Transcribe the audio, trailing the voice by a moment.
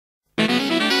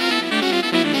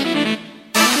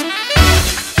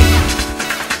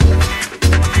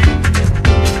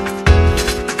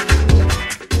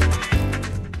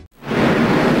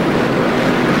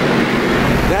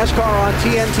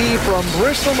TNT from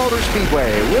Bristol Motor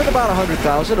Speedway with about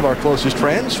 100,000 of our closest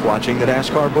friends watching the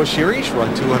NASCAR Busch Series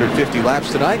run 250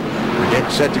 laps tonight. We're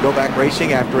getting set to go back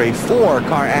racing after a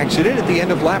 4-car accident at the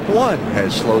end of lap 1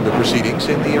 has slowed the proceedings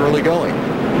in the early going.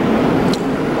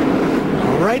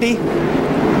 Alrighty,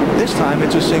 this time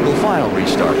it's a single file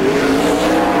restart.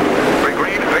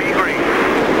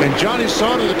 And Johnny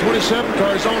Sauter, the 27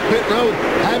 car, is on pit road,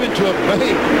 having to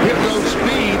obey pit road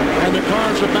speed, and the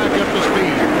cars are back up to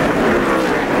speed.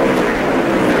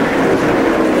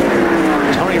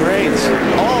 Tony Raines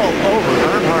all over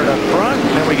Earnhardt up front.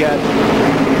 Then we got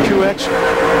Truex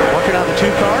working on the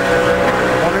 2-car.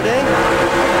 Corner day.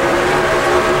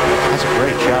 That's a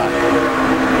great shot.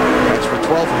 That's for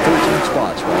 12 and 13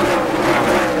 spots, man.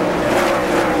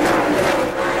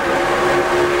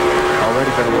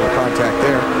 Already been a little contact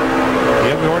there.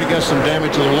 Yeah, we already got some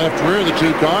damage to the left rear of the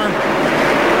 2-car.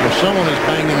 Where someone is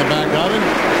banged in the back of him.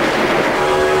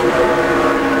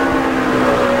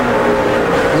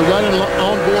 We're right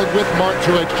on board with Martin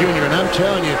Truex Jr. And I'm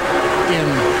telling you, in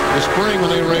the spring when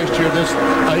they raced here, this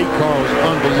 8-car was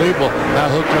unbelievable how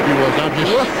hooked up he was.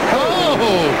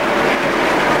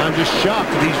 I'm just shocked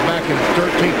that he's back in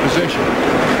 13th position.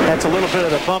 That's a little bit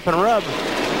of the bump and rub.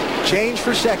 Change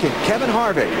for second. Kevin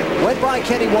Harvick went by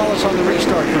Kenny Wallace on the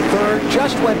restart for third.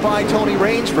 Just went by Tony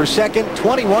Raines for second.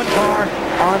 21 car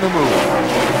on the move.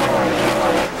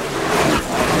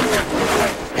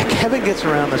 Kevin gets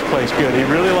around this place good. He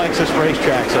really likes this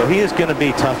racetrack, so he is going to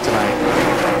be tough tonight.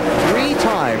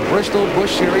 3-time Bristol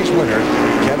Busch Series winner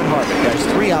Kevin Harvick has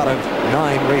 3 out of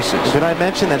 9 races. Did I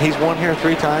mention that he's won here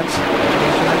 3 times?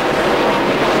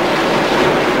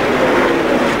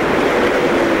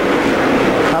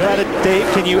 Dave,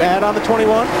 can you add on the 21?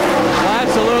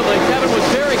 Absolutely. Kevin was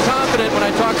very confident when I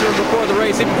talked to him before the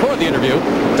race, even before the interview.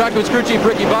 Talked to his crew chief,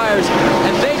 Ricky Byers,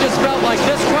 and they just felt like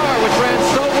this car, which ran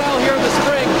so well here in the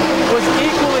spring, was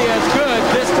equally as good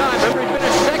this time. Remember, he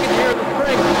finished second here in the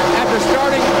spring after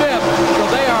starting 5th. So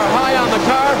they are high on the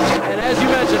car, and as you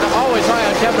mentioned, always high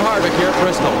on Kevin Harvick here at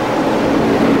Bristol.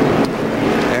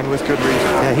 And with good reason.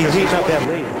 Yeah, he's eaten up that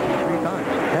lead 3 times.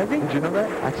 Has he? Did you know that?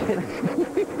 I did.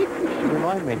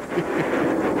 Remind me.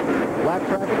 Lap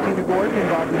traffic, Tina Gordon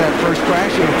involved in that first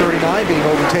crash in the 39, being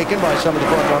overtaken by some of the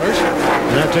front runners.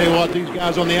 And I tell you what, these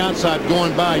guys on the outside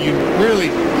going by, you really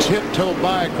tiptoe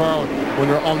by a car when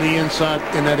they're on the inside,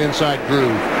 in that inside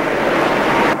groove.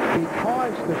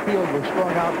 Because the field was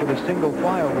strung out for the single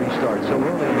file restart so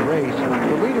early in the race,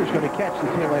 the leader's going to catch the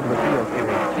tail end of the field in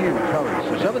a huge hurry.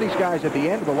 So some of these guys at the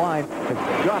end of the line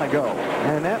have got to go.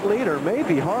 And that leader may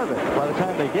be Harvick by the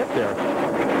time they get there.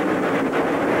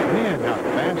 Man, how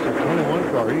fast the 21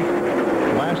 car.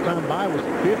 Last time by was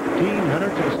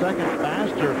 1,500 to the second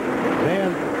faster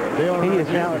than Dale. He is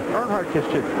now. Earnhardt just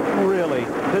should really,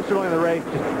 this early in the race,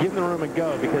 just give him the room and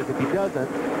go, because if he doesn't,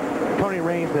 Tony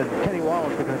Raines and Kenny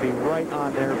Wallace are going to be right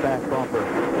on their back bumper.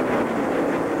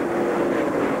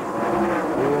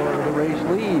 For the race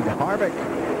lead, Harvick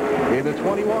in the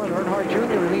 21, Earnhardt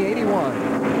Jr. in the 81.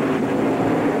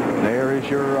 There is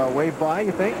your wave by,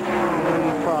 you think?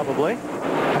 Probably.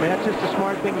 I mean, that's just a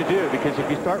smart thing to do, because if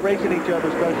you start racing each other,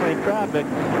 especially in traffic,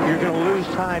 you're going to lose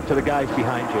time to the guys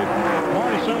behind you.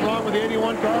 Marty, something wrong with the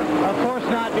 81 car? Of course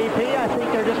not, BP. I think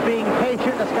they're just being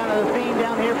patient. That's kind of the theme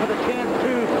down here for the Chance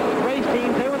 2 race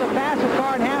teams. They were the fastest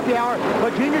car in happy hour, but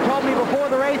Junior told me before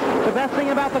the race, the best thing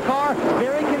about the car,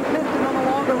 very consistent on the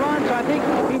longer run, so I think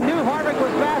he knew Harvick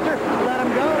was faster, let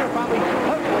him go. Probably,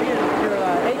 hopefully, if you're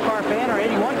an 8-car fan or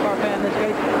 81-car fan in this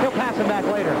case, he'll pass him back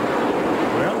later.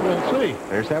 Well, we'll see.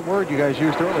 There's that word you guys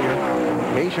used earlier.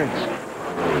 Patience.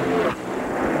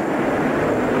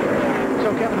 So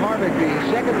Kevin Harvick,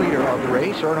 the second leader of the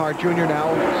race. Earnhardt Jr.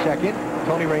 now second.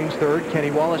 Tony Raines third.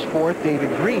 Kenny Wallace fourth. David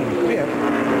Green fifth.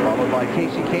 Followed by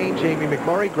Casey Kane, Jamie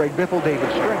McMurray, Greg Biffle, David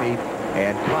Stremme,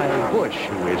 and Kyle Busch,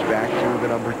 who is back to the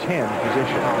number 10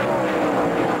 position.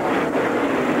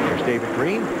 There's David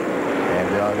Green. And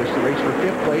this is the race for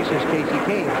 5th place as Casey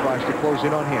Kane tries to close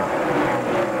in on him.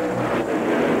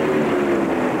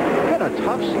 A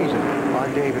tough season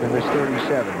on David in this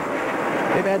 37.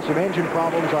 They've had some engine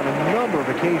problems on a number of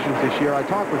occasions this year. I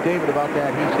talked with David about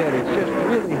that. He said it's just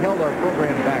really held our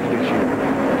program back this year.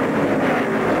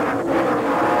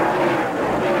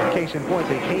 Case in point,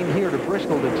 they came here to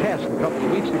Bristol to test a couple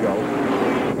of weeks ago.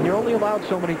 And you're only allowed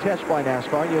so many tests by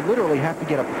NASCAR. You literally have to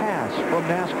get a pass from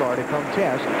NASCAR to come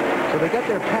test. So they got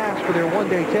their pass for their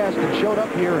one-day test and showed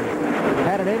up here and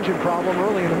had an engine problem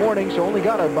early in the morning, so only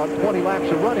got about 20 laps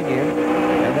of running in.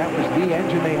 And that was the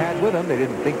engine they had with them. They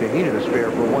didn't think they needed a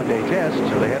spare for a one-day test,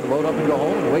 so they had to load up and go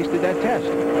home and wasted that test.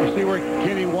 You see where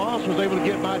Kenny Wallace was able to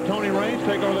get by Tony Raines,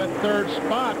 take over that 3rd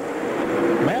spot.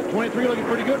 Matt, 23 looking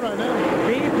pretty good right now.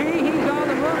 BP, he's on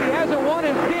the move. He hasn't won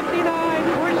in 59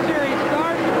 Busch Series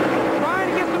starts. Trying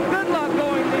to get some good luck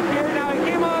going this year. Now, he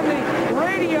came on the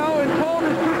radio and told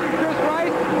his Chris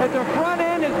Rice that the front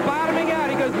end is bottoming out.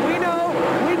 He goes, we know,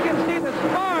 we can see the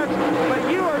sparks, but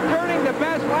you are turning the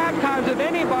best lap times of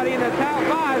anybody in the top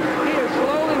 5. He is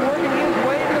slowly working his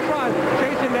way to the front,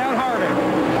 chasing down Harvick.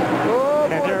 Oh,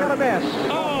 boy, what a mess.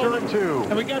 Turn 2.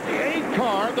 And we got the 8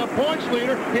 car, the points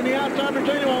leader in the outside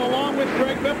retaining wall, along with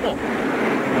Greg Biffle.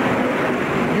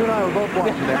 You and I were both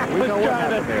watching that. We know what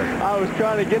happened there. I was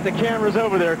trying to get the cameras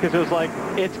over there because it was like,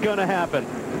 it's going to happen.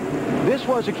 This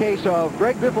was a case of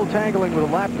Greg Biffle tangling with a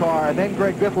lap car and then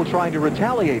Greg Biffle trying to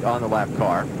retaliate on the lap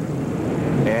car.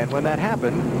 And when that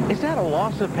happened... Is that a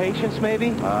loss of patience,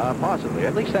 maybe? Possibly.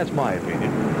 At least that's my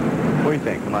opinion. What do you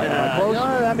think? Am I close? No,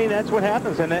 I mean, that's what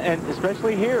happens. And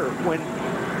especially here, when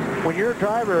you're a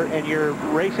driver and you're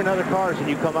racing other cars and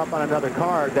you come up on another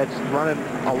car that's running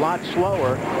a lot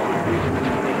slower,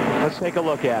 let's take a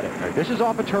look at it. Right, this is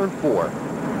off of turn 4.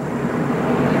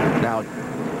 Now,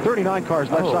 39 cars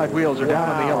left side wheels are down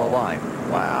on the yellow line.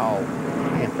 Wow.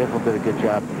 Man, Biffle did a good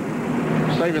job.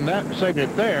 Saving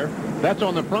it there. That's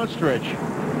on the front stretch.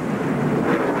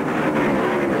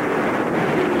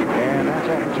 And that's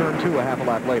off of turn 2 a half a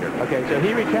lap later. Okay, so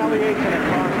he retaliates and it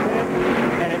cost him,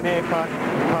 and it may have cost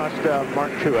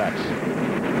Martin Truex.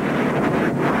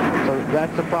 So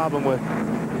that's the problem with,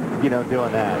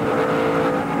 doing that.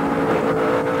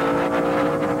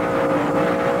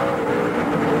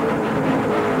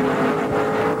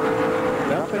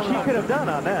 That's what she could have done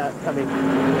on that. I mean,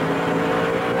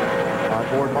 on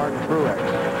board Martin Truex.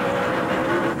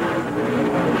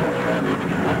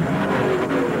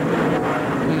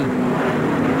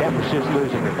 That was just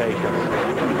losing the patience.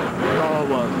 That's all it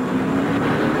was.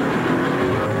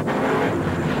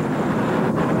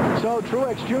 So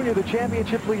Truex Jr., the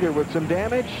championship leader, with some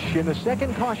damage in the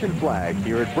second caution flag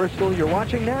here at Bristol. You're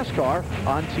watching NASCAR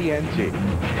on TNT.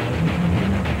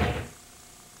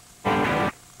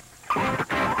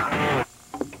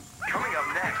 Coming up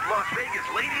next, Las Vegas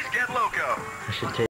ladies get loco.